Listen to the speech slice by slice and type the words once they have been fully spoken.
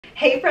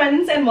Hey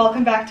friends, and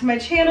welcome back to my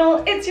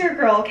channel. It's your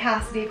girl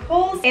Cassidy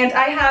Coles, and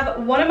I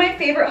have one of my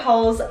favorite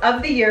hauls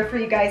of the year for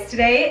you guys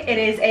today. It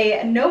is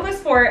a Nova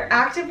Sport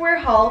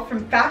activewear haul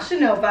from Fashion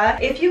Nova.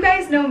 If you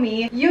guys know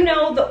me, you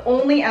know the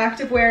only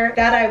activewear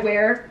that I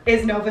wear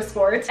is Nova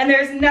Sport, and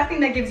there's nothing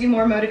that gives you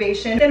more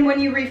motivation than when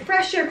you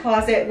refresh your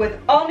closet with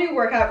all new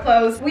workout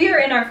clothes. We are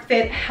in our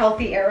fit,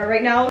 healthy era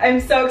right now.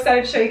 I'm so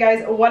excited to show you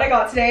guys what I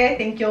got today. I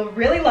think you'll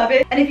really love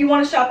it. And if you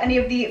want to shop any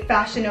of the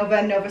Fashion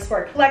Nova Nova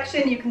Sport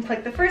collection, you can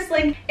click the first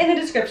link in the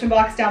description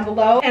box down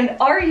below. And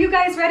are you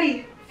guys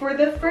ready for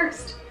the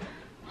first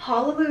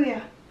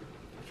hallelujah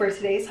for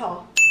today's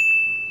haul?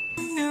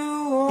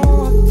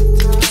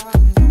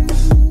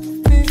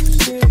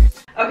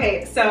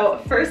 Okay,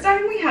 so first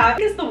item we have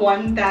is the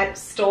one that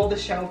stole the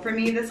show for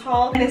me this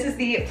haul, and this is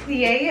the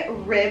plie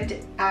ribbed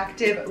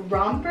active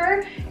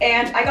romper,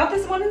 and I got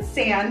this one in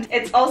sand.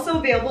 It's also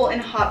available in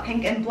hot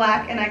pink and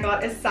black, and I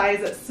got a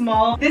size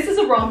small. This is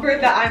a romper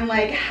that I'm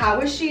like, how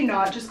is she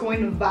not just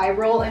going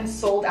viral and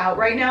sold out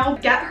right now?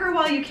 Get her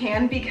while you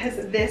can, because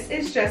this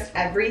is just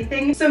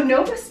everything. So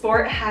Nova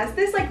Sport has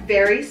this like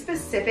very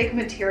specific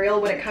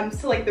material when it comes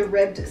to like the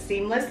ribbed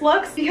seamless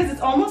looks, because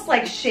it's almost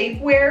like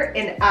shapewear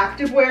and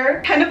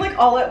activewear kind of like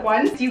all at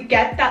once. You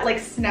get that like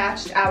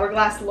snatched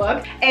hourglass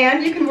look,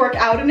 and you can work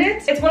out in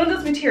it. It's one of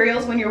those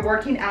materials when you're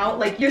working out,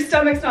 like your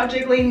stomach's not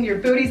jiggling, your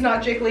booty's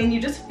not jiggling, you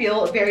just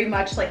feel very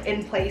much like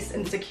in place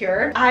and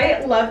secure.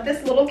 I love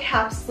this little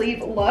cap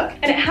sleeve look,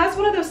 and it has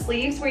one of those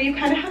sleeves where you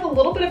kind of have a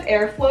little bit of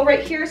airflow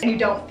right here and you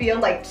don't feel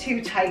like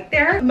too tight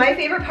there. My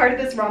favorite part of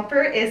this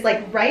romper is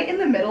like right in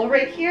the middle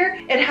right here.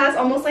 It has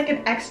almost like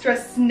an extra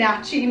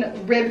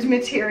snatching ribbed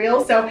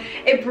material, so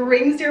it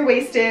brings your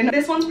waist in.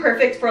 This one's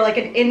perfect for like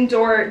an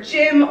indoor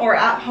gym or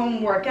at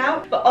home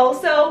workout, but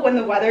also when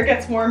the weather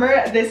gets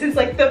warmer, this is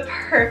like the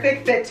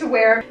perfect fit to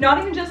wear, not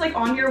even just like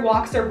on your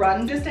walks or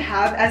run, just to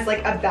have as like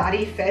a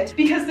baddie fit,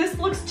 because this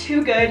looks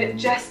too good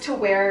just to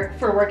wear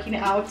for working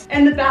out.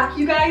 And the back,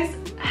 you guys,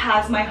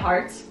 has my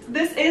heart.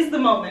 This is the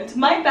moment.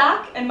 My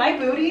back and my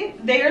booty,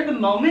 they are the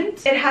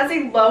moment. It has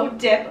a low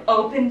dip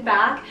open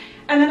back,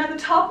 and then at the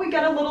top we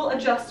get a little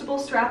adjustable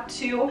strap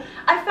too.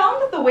 I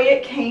found that the way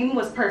it came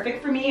was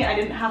perfect for me. I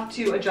didn't have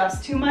to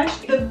adjust too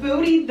much. The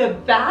booty, the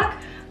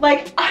back,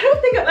 like, I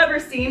don't think I've ever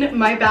seen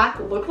my back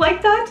look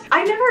like that.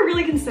 I never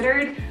really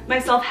considered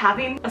myself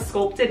having a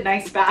sculpted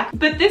nice back,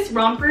 but this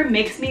romper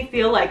makes me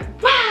feel like,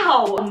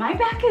 wow, my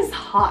back is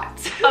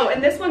hot. Oh,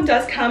 and this one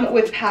does come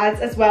with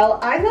pads as well.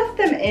 I left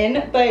them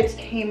in, but it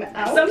came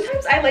out.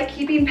 Sometimes I like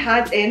keeping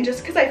pads in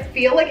just because I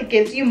feel like it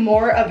gives you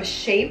more of a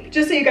shape.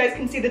 Just so you guys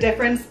can see the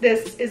difference,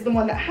 this is the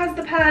one that has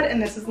the pad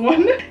and this is the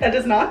one that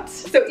does not.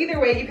 So either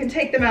way, you can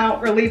take them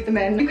out or leave them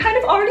in. You kind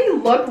of already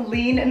look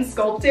lean and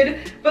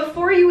sculpted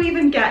before you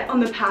even get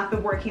on the path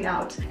of working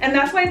out. And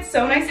that's why it's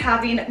so nice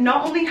having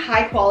not only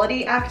high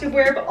quality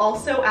activewear, but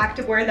also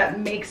activewear that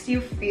makes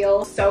you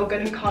feel so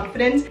good and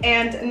confident.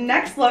 And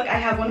next look, I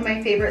have one of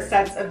my favorite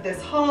sets of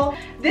this haul.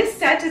 This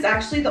set is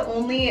actually the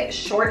only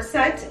short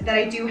set that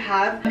I do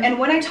have. And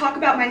when I talk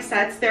about my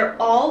sets,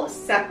 they're all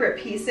separate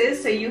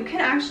pieces, so you can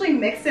actually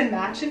mix and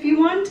match if you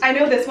want. I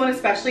know this one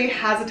especially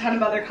has a ton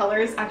of other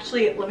colors.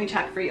 Actually, let me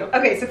check for you.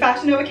 Okay, so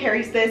Fashion Nova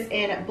carries this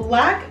in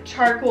black,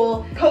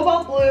 charcoal,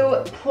 cobalt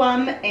blue,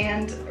 plum,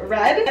 and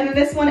red. And then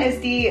this one is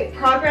the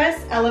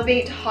Progress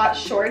Elevate Hot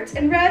Shorts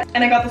in red.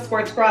 And I got the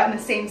sports bra in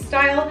the same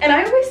style. And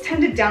I always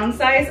tend to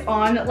downsize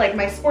on like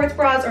my sports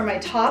bras or my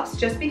tops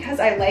just because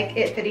I like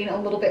it fitting a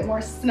little bit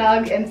more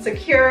snug and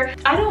secure.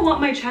 I don't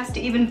want my chest to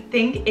even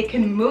think it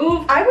can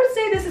move. I would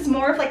say this is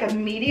more of like a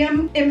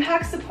medium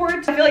impact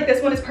support. I feel like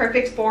this one is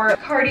perfect for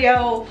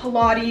cardio,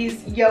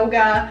 Pilates,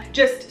 yoga,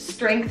 just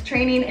strength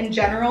training in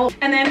general.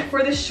 And then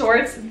for the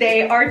shorts,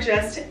 they are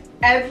just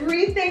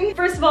everything.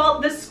 First of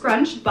all, the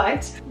scrunch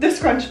butt,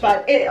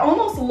 it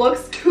almost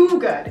looks too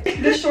good.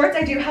 The shorts,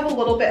 I do have a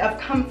little bit of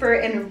comfort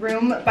and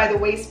room by the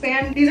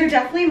waistband. These are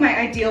definitely my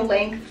ideal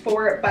length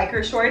for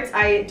biker shorts.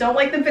 I don't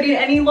like them fitting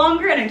any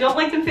longer, and I don't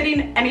like them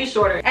fitting any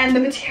shorter. And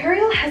the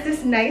material has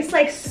this nice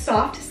like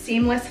soft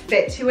seamless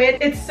fit to it.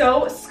 It's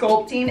so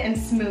sculpting and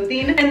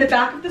smoothing, and the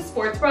back of the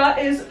sports bra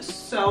is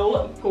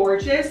so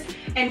gorgeous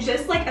and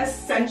just like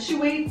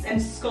accentuates and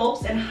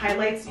sculpts and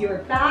highlights your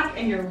back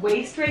and your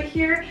waist right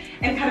here,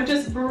 and kind of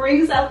just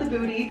brings out the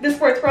booty. The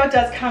sports bra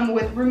does come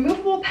with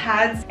removable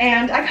pads,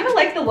 and I kind of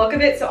like the look of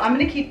it, so I'm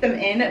gonna keep them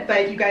in,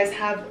 but you guys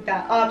have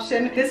that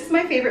option. This is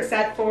my favorite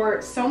set for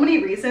so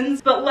many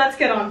reasons, but let's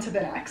get on to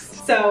the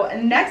next. So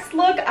next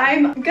look,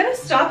 I'm gonna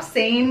stop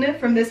saying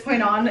from this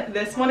point on,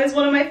 this one is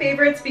one of my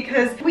favorites,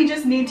 because we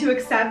just need to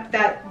accept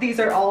that these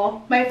are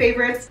all my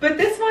favorites, but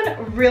this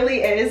one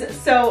really is.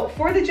 So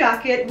for the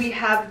jacket, we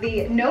have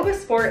the Nova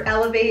Sport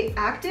Elevate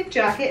Active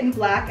Jacket in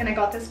black, and I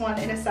got this one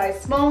in a size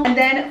small. And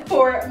then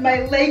for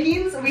my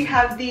leggings, we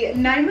have the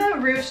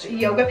Naima Ruched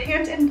Yoga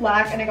Pant in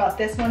black, and I got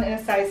this one in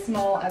a size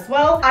small as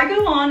well. I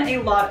go on a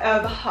lot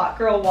of hot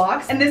girl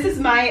walks, and this is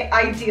my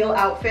ideal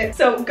outfit.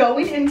 So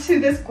going into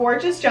this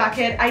gorgeous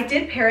jacket, I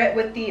did pair it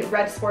with the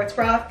red sports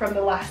bra from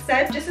the last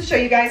set, just to show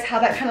you guys how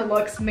that kind of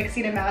looks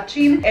mixing and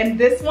matching. And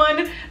this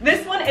one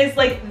is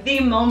like the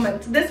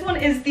moment. This one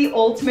is the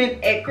ultimate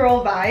it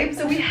girl vibe.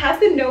 So we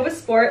have the Nova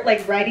Sport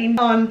like writing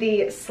on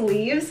the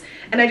sleeves,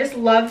 and I just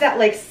love that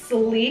like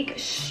sleek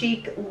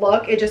chic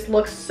look. It just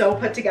looks so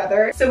put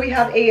together. So we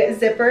have a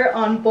zipper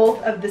on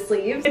both of the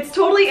sleeves. It's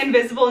totally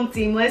invisible and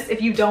seamless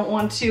if you don't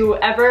want to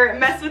ever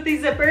mess with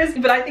these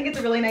zippers, but I think it's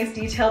a really nice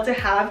detail to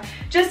have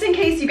just in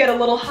case you get a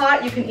little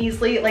hot. You can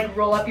easily like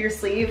roll up your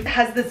sleeve. It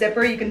has the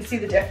zipper, you can see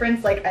the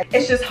difference. Like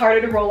it's just harder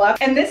to roll up.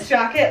 And this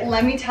jacket,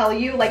 let me tell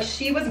you, like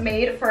she was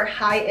made for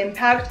high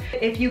impact.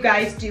 If you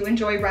guys do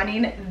enjoy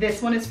running,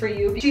 this one is for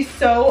you. She's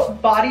so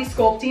body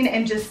sculpting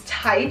and just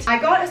tight. I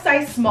got a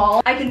size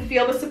small. I can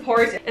feel the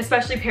support,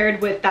 especially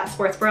paired with that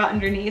sports bra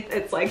underneath.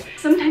 It's like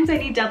sometimes I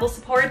need double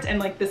support, and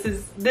like this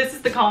is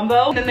the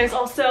combo. And then there's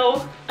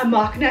also a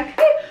mock neck.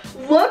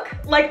 I look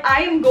like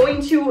I am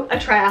going to a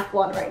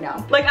triathlon right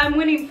now. Like I'm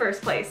winning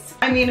first place.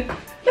 I mean,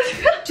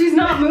 she's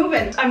not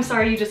moving. I'm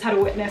sorry you just had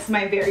to witness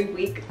my very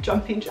weak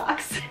jumping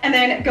jacks. And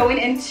then going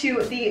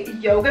into the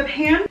yoga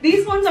pants.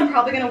 These ones I'm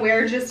probably gonna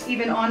wear just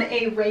even on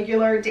a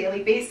regular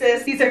daily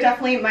basis. These are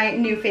definitely my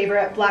new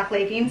favorite black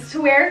leggings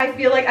to wear. I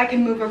feel like I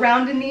can move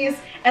around in these.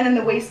 And then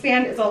the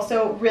waistband is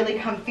also really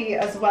comfy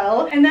as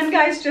well. And then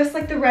guys, just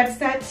like the red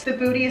set, the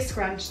booty is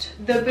scrunched.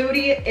 The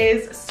booty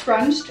is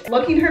scrunched,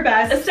 looking her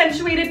best,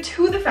 accentuated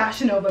to the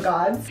Fashion Nova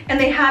gods. And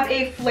they have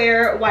a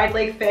flare wide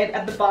leg fit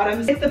at the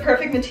bottoms. It's the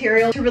perfect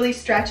material to really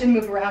stretch and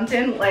move around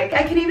in. Like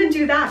I can even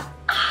do that.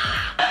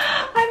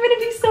 I'm gonna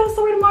be so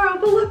sore tomorrow,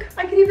 but look,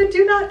 I can even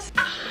do that.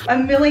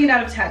 1,000,000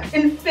 out of 10.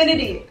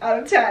 Infinity out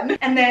of 10.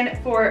 And then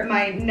for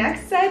my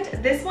next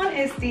set, this one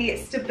is the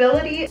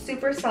Stability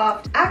Super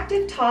Soft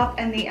Active Top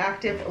and the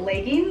Active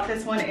Leggings.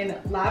 This one in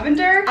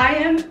lavender. I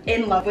am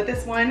in love with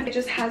this one. It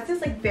just has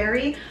this like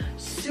very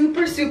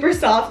super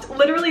soft,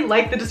 literally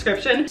like the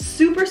description,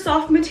 super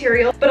soft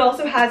material, but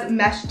also has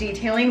mesh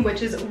detailing,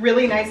 which is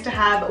really nice to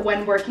have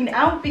when working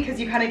out because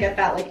you kind of get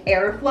that like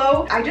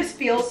airflow. I just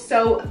feel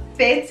so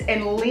fit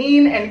and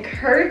lean and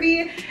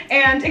curvy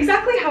and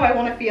exactly how I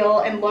want to feel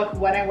and look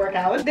when I work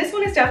out. This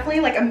one is definitely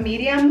like a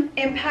medium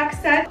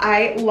impact set.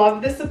 I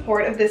love the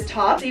support of this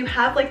top. So you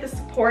have like the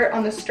support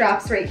on the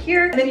straps right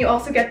here, and then you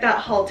also get that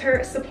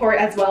halter support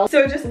as well. So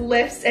it just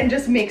lifts and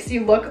just makes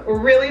you look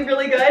really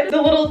good.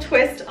 The little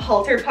twist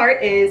halter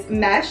part is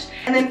mesh,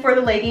 and then for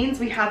the leggings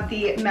we have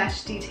the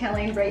mesh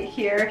detailing right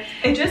here.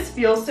 It just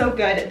feels so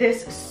good.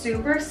 This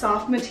super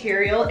soft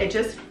material, it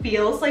just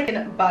feels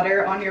like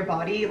butter on your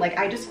body. Like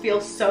I just feel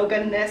so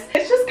good in this.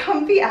 It's just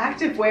comfy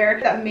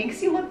activewear that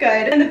makes you look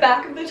good, and the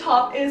back of the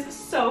top is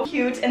so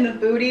cute, and the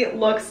booty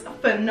looks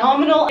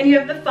phenomenal, and you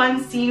have the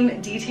fun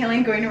seam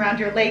detailing going around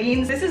your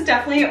leggings. This is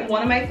definitely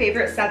one of my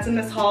favorite sets in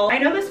this haul. I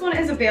know this one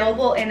is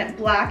available in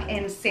black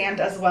and sand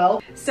as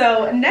well.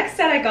 So next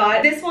set I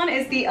got, this one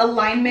is the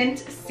Alignment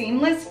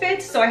Seamless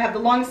Fit. So I have the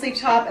long sleeve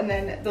top and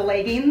then the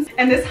leggings,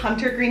 and this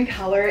hunter green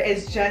color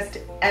is just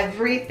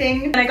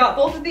everything. And I got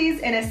both of these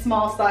in a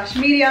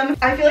small/medium.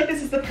 I feel like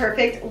this is the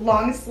perfect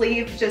long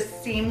sleeve,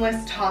 just seamless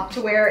top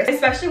to wear,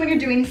 especially when you're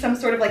doing some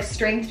sort of like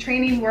strength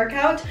training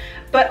workout,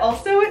 but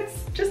also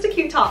it's just a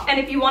cute top. And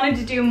if you wanted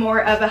to do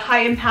more of a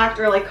high impact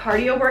or like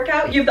cardio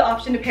workout, you have the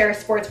option to pair a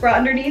sports bra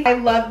underneath. I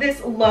love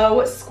this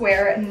low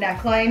square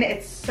neckline.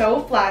 It's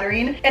so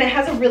flattering, and it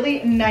has a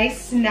really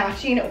nice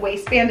snatching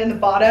waistband in the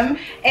bottom,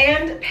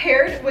 and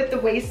paired with the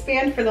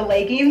waistband for the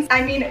leggings,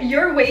 I mean,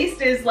 your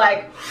waist is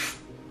like,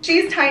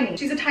 she's tiny.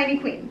 She's a tiny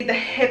queen. The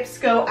hips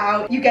go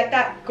out. You get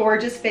that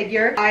gorgeous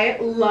figure. I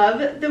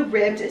love the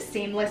ribbed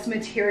seamless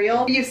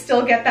material. You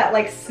still get that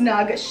like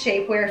snug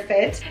shapewear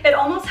fit. It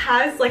almost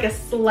has like a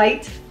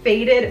slight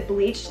faded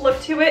bleached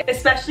look to it,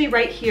 especially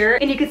right here.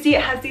 And you can see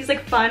it has these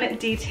like fun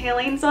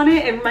detailings on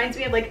it. It reminds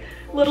me of like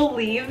little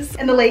leaves.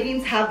 And the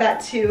leggings have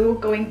that too,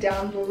 going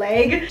down the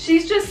leg.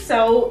 She's just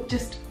so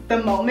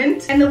the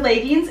moment. And the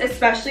leggings,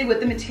 especially with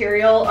the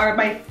material, are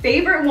my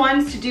favorite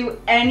ones to do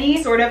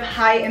any sort of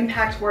high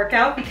impact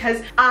workout,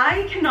 because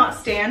I cannot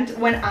stand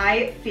when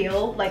I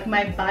feel like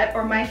my butt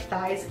or my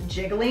thighs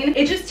jiggling.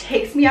 It just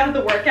takes me out of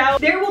the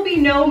workout. There will be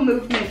no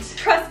movement.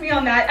 Trust me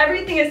on that.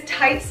 Everything is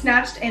tight,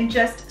 snatched, and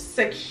just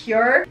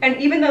secure. And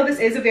even though this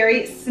is a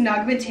very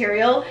snug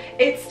material,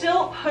 it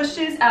still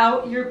pushes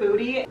out your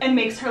booty and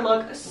makes her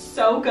look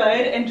so good,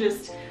 and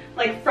just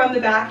like from the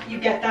back, you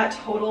get that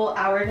total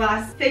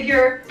hourglass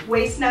figure,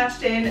 waist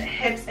snatched in,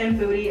 hips and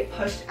booty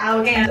pushed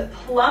out and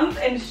plump,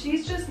 and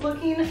she's just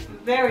looking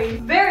very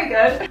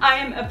good. I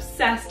am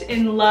obsessed,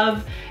 in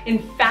love,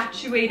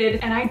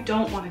 infatuated, and I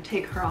don't want to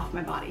take her off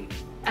my body.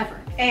 ever.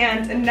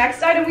 And the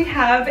next item we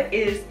have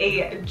is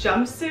a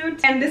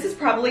jumpsuit, and this is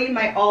probably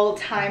my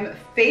all-time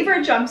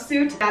favorite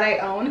jumpsuit that I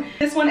own.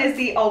 This one is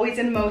the Always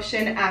in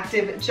Motion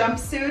active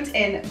jumpsuit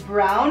in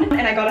brown,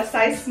 and I got a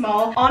size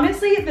small.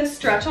 Honestly, the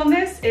stretch on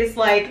this is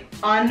like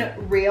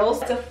unreal.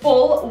 It's a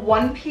full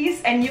one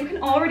piece, and you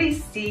can already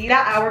see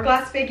that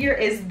hourglass figure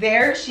is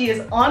there. She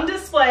is on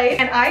display,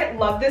 and I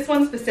love this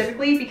one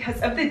specifically because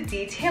of the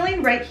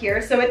detailing right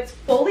here. So it's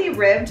fully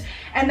ribbed,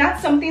 and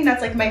that's something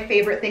that's like my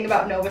favorite thing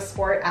about Nova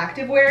Sport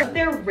activewear.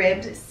 They're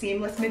ribbed,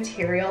 seamless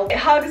material. It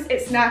hugs,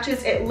 it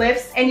snatches, it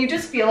lifts, and you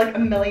just feel like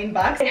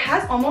 $1,000,000. It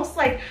has almost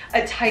like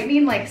a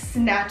tightening, like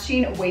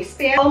snatching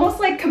waistband, almost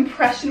like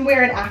compression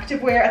wear and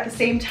activewear at the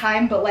same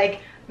time, but like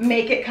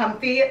make it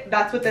comfy.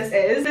 That's what this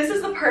is. This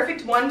is the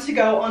perfect one to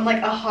go on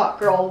like a hot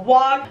girl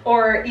walk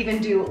or even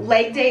do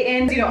leg day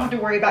in. You don't have to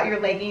worry about your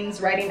leggings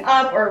riding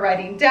up or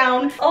riding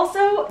down.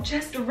 Also,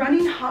 just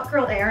running hot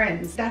girl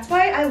errands. That's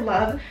why I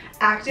love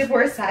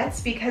activewear sets,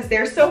 because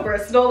they're so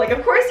versatile. Like,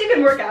 of course you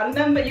can work out in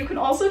them, but you can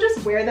also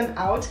just wear them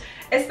out,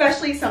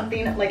 especially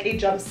something like a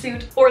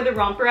jumpsuit or the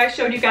romper I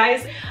showed you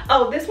guys.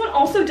 Oh, this one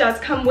also does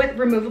come with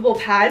removable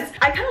pads.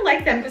 I kind of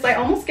like them because I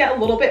almost get a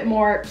little bit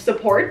more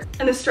support,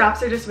 and the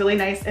straps are just really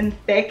nice and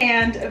thick.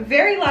 And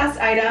very last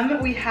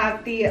item, we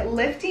have the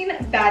lifting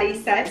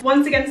baddie set.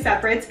 Once again,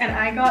 separates, and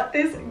I got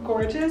this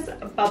gorgeous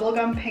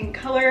bubblegum pink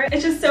color.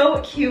 It's just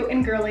so cute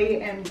and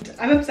girly, and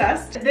I'm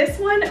obsessed. This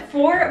one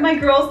for my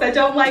girls that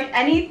don't like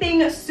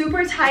anything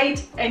super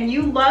tight and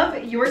you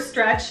love your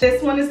stretch.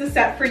 This one is the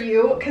set for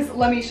you, because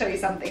let me show you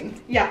something.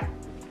 Yeah,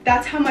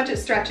 that's how much it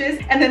stretches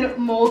and then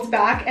molds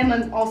back, and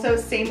then also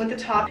same with the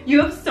top. You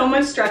have so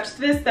much stretch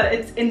to this that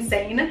it's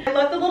insane. I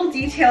love the little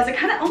details. It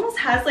kind of almost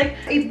has like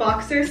a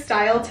boxer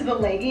style to the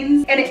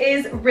leggings, and it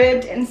is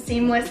ribbed and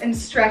seamless and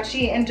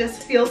stretchy and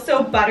just feels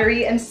so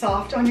buttery and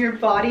soft on your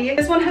body.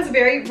 This one has a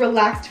very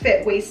relaxed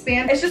fit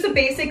waistband. It's just a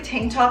basic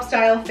tank top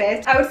style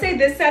fit. I would say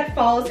this set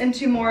falls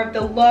into more of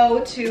the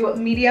low to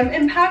medium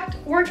impact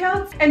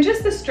workouts, and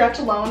just the stretch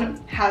alone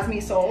has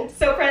me sold.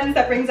 So friends,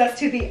 that brings us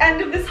to the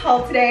end of this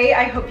haul today.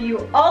 I hope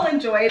you all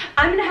enjoyed.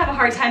 I'm gonna have a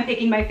hard time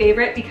picking my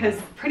favorite because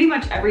pretty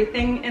much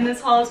everything in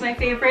this haul is my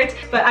favorite,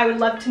 but I would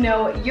love to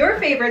know your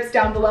favorites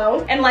down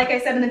below. And like I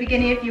said in the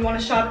beginning, if you want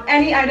to shop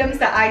any items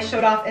that I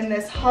showed off in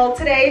this haul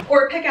today,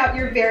 or pick out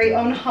your very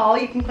own haul,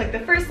 you can click the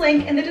first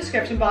link in the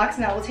description box,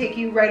 and that will take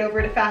you right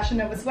over to Fashion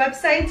Nova's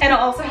website. And I'll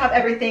also have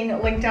everything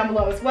linked down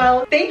below as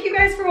well. Thank you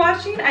guys for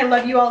watching. I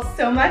love you all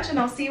so much, and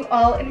I'll see you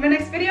all in my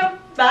next video.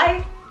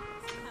 Bye!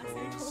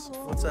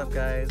 What's up,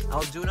 guys?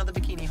 I'll do another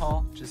bikini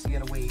haul, just you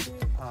gotta wait.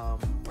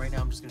 Right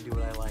now I'm just gonna do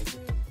what I like.